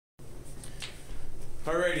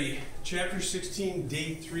Alrighty, chapter 16,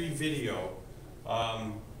 day 3 video.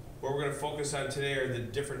 What we're going to focus on today are the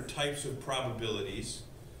different types of probabilities.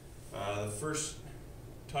 The first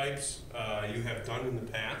types you have done in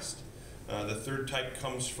the past. The third type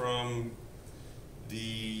comes from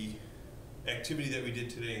the activity that we did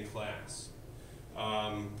today in class.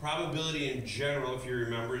 Probability in general, if you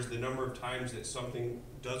remember, is the number of times that something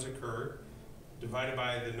does occur divided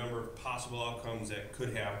by the number of possible outcomes that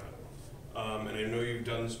could happen. And I know you've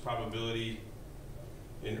done this probability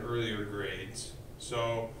in earlier grades.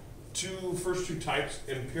 So first two types,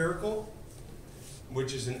 empirical,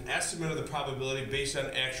 which is an estimate of the probability based on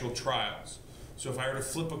actual trials. So if I were to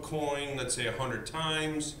flip a coin, let's say 100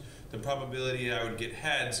 times, the probability I would get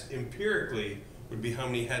heads empirically would be how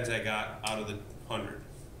many heads I got out of the 100.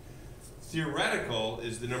 Theoretical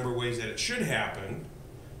is the number of ways that it should happen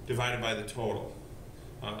divided by the total.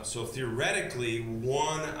 So theoretically,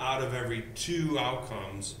 1 out of every 2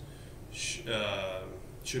 outcomes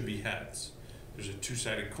should be heads. There's a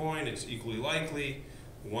two-sided coin, it's equally likely.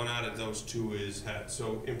 1 out of those 2 is heads.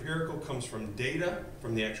 So empirical comes from data,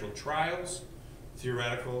 from the actual trials.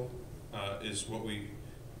 Theoretical is what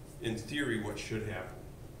in theory, what should happen.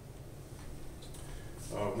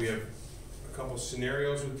 We have a couple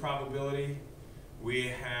scenarios with probability. We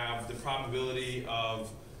have the probability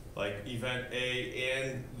of like event A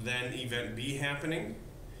and then event B happening.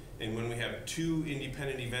 And when we have 2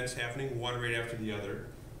 independent events happening, one right after the other,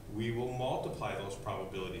 we will multiply those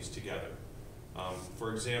probabilities together.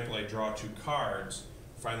 For example, I draw 2 cards,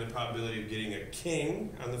 find the probability of getting a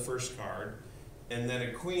king on the first card, and then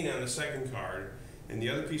a queen on the second card. And the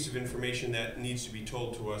other piece of information that needs to be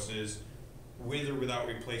told to us is with or without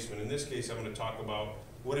replacement. In this case, I'm going to talk about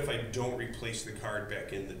what if I don't replace the card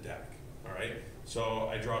back in the deck. All right,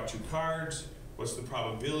 so I draw 2 cards. What's the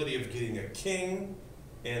probability of getting a king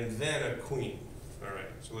and then a queen? All right,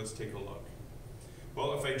 so let's take a look.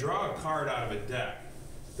 Well, if I draw a card out of a deck,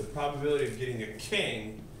 the probability of getting a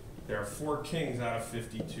king, there are 4 kings out of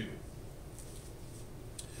 52.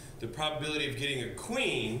 The probability of getting a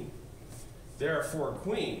queen, there are 4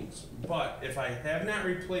 queens. But if I have not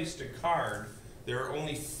replaced a card, there are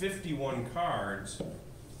only 51 cards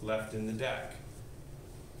left in the deck.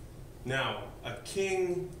 Now, a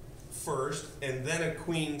king first and then a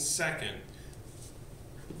queen second.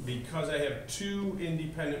 Because I have 2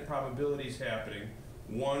 independent probabilities happening,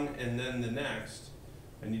 one and then the next,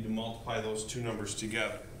 I need to multiply those 2 numbers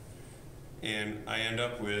together. And I end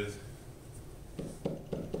up with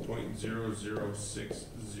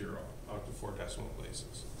 0.0060 out to 4 decimal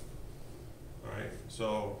places. All right,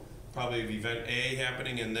 so probably of event A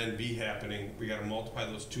happening and then B happening, we got to multiply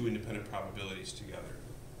those 2 independent probabilities together.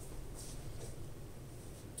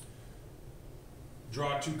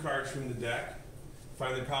 Draw 2 cards from the deck,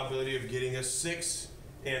 find the probability of getting a 6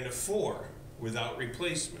 and a 4 without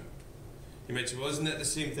replacement. You might say, well, isn't that the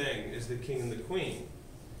same thing as the king and the queen?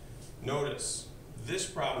 Notice, this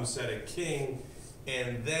problem said a king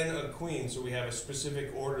and then a queen, so we have a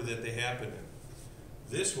specific order that they happen in.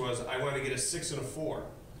 This was, I want to get a 6 and a 4.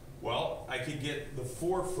 Well, I could get the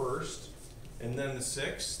 4 first and then the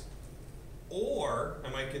 6, or I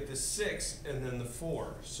might get the 6 and then the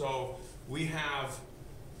 4. So we have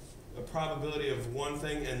a probability of one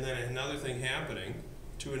thing and then another thing happening,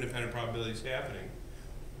 2 independent probabilities happening,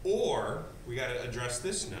 or we got to address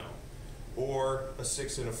this now, or a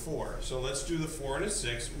 6 and a 4. So let's do the 4 and a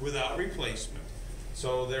 6 without replacement.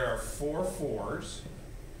 So there are 4 4s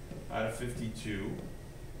out of 52,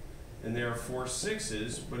 and there are 4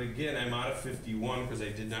 6s, but again, I'm out of 51 because I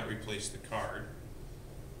did not replace the card.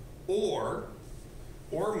 Or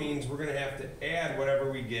means we're going to have to add whatever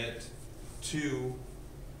we get to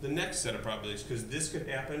the next set of probabilities, because this could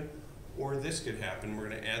happen or this could happen. We're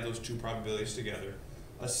going to add those 2 probabilities together.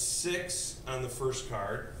 A 6 on the first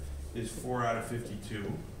card is 4 out of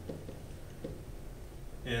 52,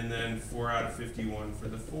 and then 4 out of 51 for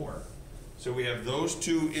the 4. So we have those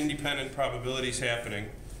 2 independent probabilities happening,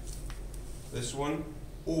 this one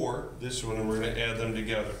or this one, and we're going to add them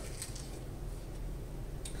together.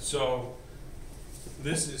 So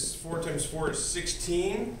this is 4 times 4 is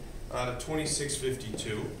 16 out of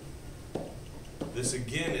 2652. This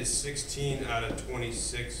again is 16 out of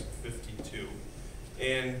 2652.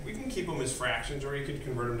 And we can keep them as fractions, or you could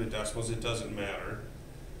convert them to decimals. It doesn't matter.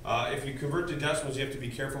 If you convert to decimals, you have to be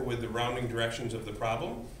careful with the rounding directions of the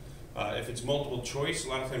problem. If it's multiple choice, a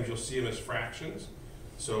lot of times you'll see them as fractions.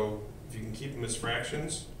 So if you can keep them as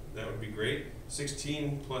fractions, that would be great.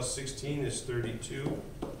 16 plus 16 is 32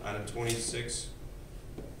 out of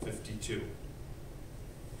 2652.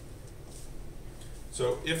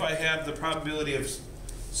 So if I have the probability of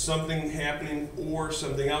something happening or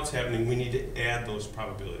something else happening, we need to add those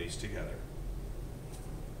probabilities together.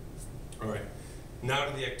 All right, now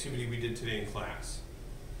to the activity we did today in class.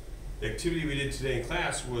 The activity we did today in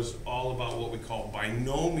class was all about what we call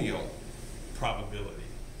binomial probability.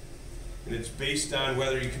 And it's based on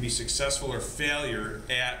whether you can be successful or failure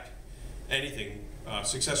at anything.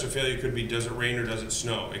 Success or failure could be, does it rain or does it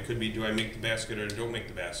snow? It could be, do I make the basket or don't make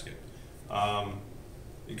the basket?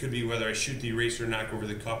 It could be whether I shoot the eraser, knock over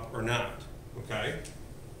the cup or not, okay?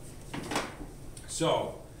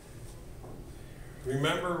 So,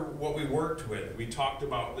 remember what we worked with. We talked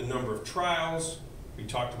about the number of trials. We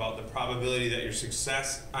talked about the probability that your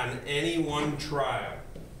success on any one trial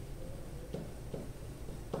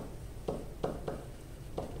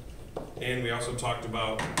and we also talked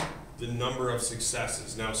about the number of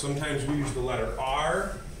successes. Now, sometimes we use the letter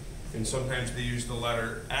R, and sometimes they use the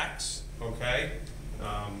letter X, okay?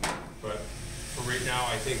 But for right now,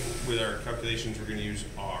 I think with our calculations, we're going to use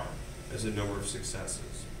R as the number of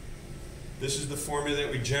successes. This is the formula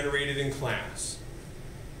that we generated in class.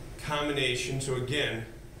 Combination, so again,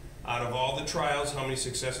 out of all the trials, how many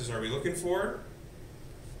successes are we looking for?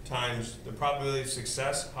 Times the probability of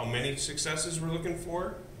success, how many successes we're looking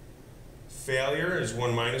for. Failure is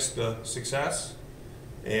 1 minus the success,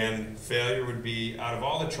 and failure would be out of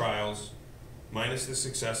all the trials minus the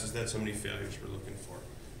successes, that's how many failures we're looking for.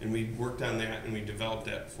 And we worked on that and we developed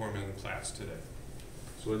that formula in class today.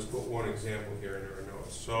 So let's put one example here in our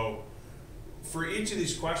notes. So for each of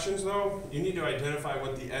these questions though, you need to identify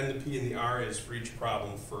what the N, the P, and the R is for each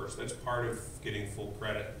problem first. That's part of getting full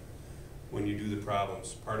credit when you do the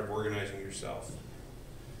problems, part of organizing yourself.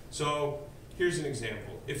 So here's an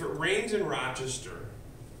example. If it rains in Rochester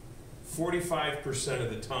 45% of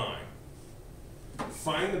the time,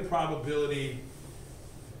 find the probability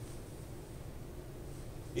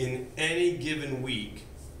in any given week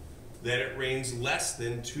that it rains less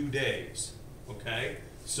than 2 days, okay?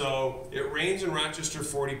 So it rains in Rochester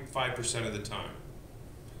 45% of the time.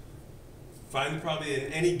 Find the probability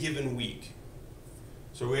in any given week.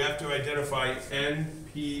 So we have to identify N,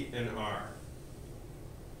 P, and R.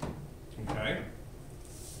 Okay?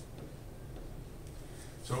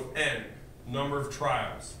 So N, number of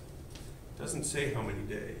trials. Doesn't say how many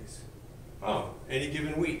days. Oh, any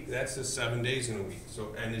given week. That's the 7 days in a week.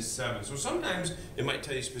 So N is 7. So sometimes it might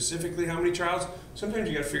tell you specifically how many trials. Sometimes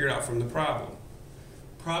you got to figure it out from the problem.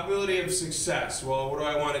 Probability of success. Well, what do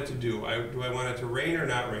I want it to do? Do I want it to rain or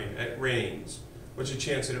not rain? It rains. What's the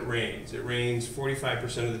chance that it rains? It rains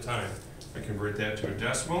 45% of the time. I convert that to a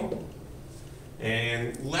decimal.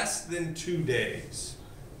 And less than 2 days.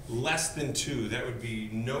 Less than 2. That would be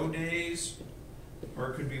no days, or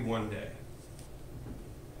it could be 1 day.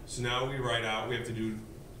 So now we write out, we have to do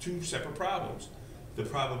 2 separate problems. The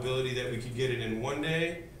probability that we could get it in 1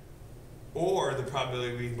 day, or the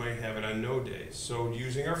probability we might have it on no days. So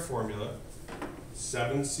using our formula,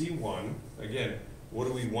 7C1, again, what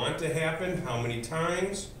do we want to happen? How many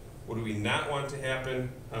times? What do we not want to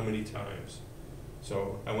happen? How many times?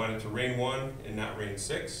 So I want it to rain 1 and not rain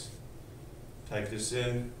 6. Type this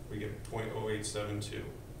in, we get 0.0872.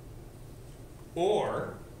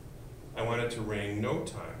 Or I want it to rain no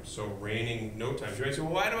times. So raining no times. You might say,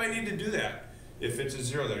 well, why do I need to do that? If it's a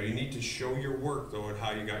 0 there, you need to show your work though and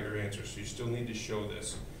how you got your answer. So you still need to show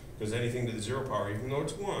this. Because anything to the 0 power, even though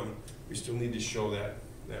it's 1, we still need to show that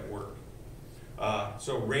work.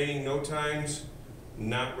 So raining no times,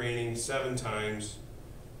 not raining 7 times.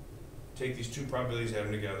 Take these 2 probabilities, add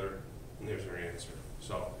them together, and there's our answer.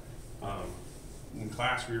 So in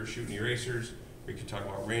class we were shooting erasers. We could talk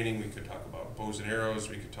about raining, we could talk about bows and arrows,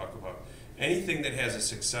 we could talk about anything that has a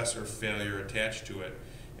success or failure attached to it,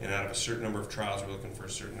 and out of a certain number of trials we're looking for a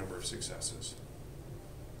certain number of successes.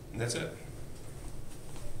 And that's it.